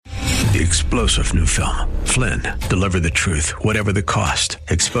The explosive new film, Flynn, Deliver the Truth, Whatever the Cost,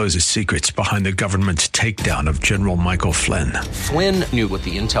 exposes secrets behind the government's takedown of General Michael Flynn. Flynn knew what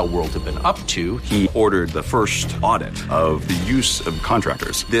the intel world had been up to. He ordered the first audit of the use of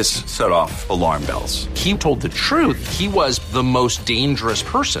contractors. This set off alarm bells. He told the truth. He was the most dangerous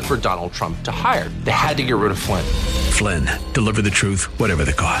person for Donald Trump to hire. They had to get rid of Flynn. Flynn, Deliver the Truth, Whatever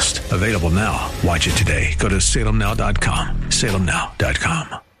the Cost. Available now. Watch it today. Go to salemnow.com.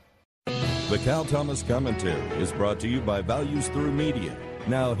 salemnow.com. The Cal Thomas Commentary is brought to you by Values Through Media.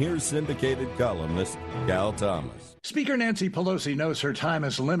 Now here's syndicated columnist Cal Thomas. Speaker Nancy Pelosi knows her time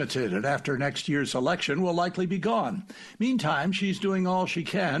is limited and after next year's election will likely be gone. Meantime, she's doing all she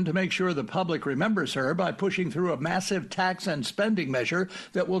can to make sure the public remembers her by pushing through a massive tax and spending measure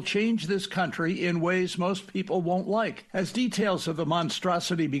that will change this country in ways most people won't like. As details of the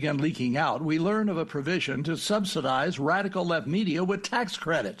monstrosity begin leaking out, we learn of a provision to subsidize radical left media with tax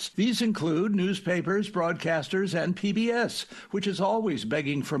credits. These include newspapers, broadcasters, and PBS, which is always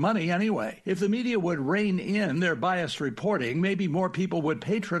begging for money anyway. If the media would rein in their biased reporting, maybe more people would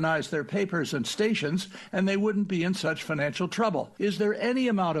patronize their papers and stations, and they wouldn't be in such financial trouble. Is there any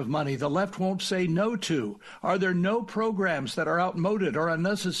amount of money the left won't say no to? Are there no programs that are outmoded or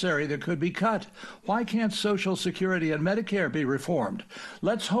unnecessary that could be cut? Why can't Social Security and Medicare be reformed?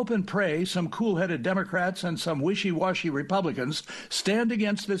 Let's hope and pray some cool-headed Democrats and some wishy-washy Republicans stand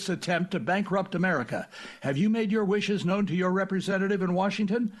against this attempt to bankrupt America. Have you made your wishes known to your representative in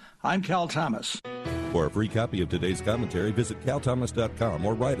Washington? I'm Cal Thomas. For a free copy of today's commentary, visit calthomas.com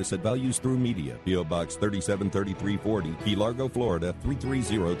or write us at Values Through Media, P.O. Box 373340, Key Largo, Florida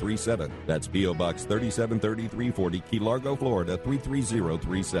 33037. That's P.O. Box 373340, Key Largo, Florida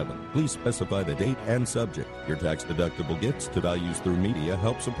 33037. Please specify the date and subject. Your tax-deductible gifts to Values Through Media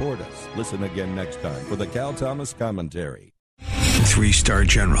help support us. Listen again next time for the Cal Thomas Commentary. Three-star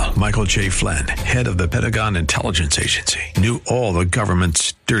General Michael J. Flynn, head of the Pentagon Intelligence Agency, knew all the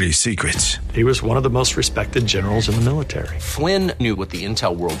government's dirty secrets. He was one of the most respected generals in the military. Flynn knew what the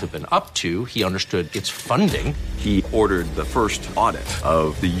intel world had been up to. He understood its funding. He ordered the first audit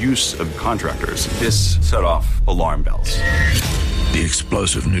of the use of contractors. This set off alarm bells. The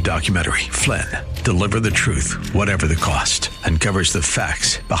explosive new documentary, Flynn, Deliver the Truth, Whatever the Cost, uncovers the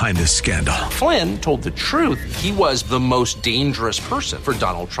facts behind this scandal. Flynn told the truth. He was the most dangerous person for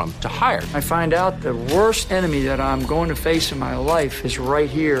Donald Trump to hire. I find out the worst enemy that I'm going to face in my life is right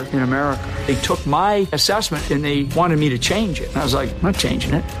here in America. They took my assessment and they wanted me to change it. And I was like, I'm not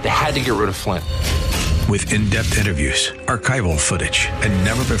changing it. They had to get rid of Flynn. With in-depth interviews, archival footage, and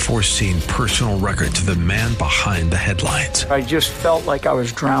never-before-seen personal records of the man behind the headlines. I just felt like I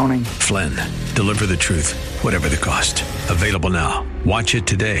was drowning. Flynn, Deliver the Truth, Whatever the Cost. Available now. Watch it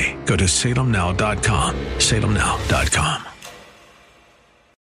today. Go to salemnow.com. salemnow.com.